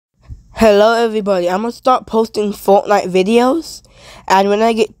Hello everybody, I'm gonna start posting Fortnite videos, and when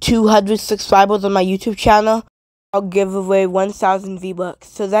I get 200 subscribers on my YouTube channel, I'll give away 1,000 V-Bucks.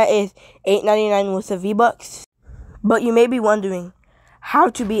 So that is $8.99 worth of V-Bucks. But you may be wondering how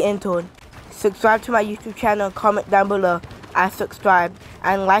to be entered. Subscribe to my YouTube channel, comment down below, I subscribe,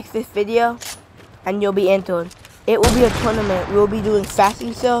 and like this video, and you'll be entered. It will be a tournament. We'll be doing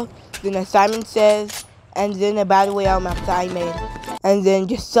fasting sale, then a Simon Says, and then a battle royale map that I made. And then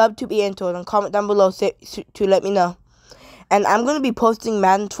just sub to be entered and comment down below to let me know. And I'm going to be posting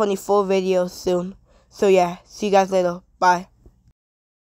Madden 24 videos soon. So yeah, see you guys later. Bye.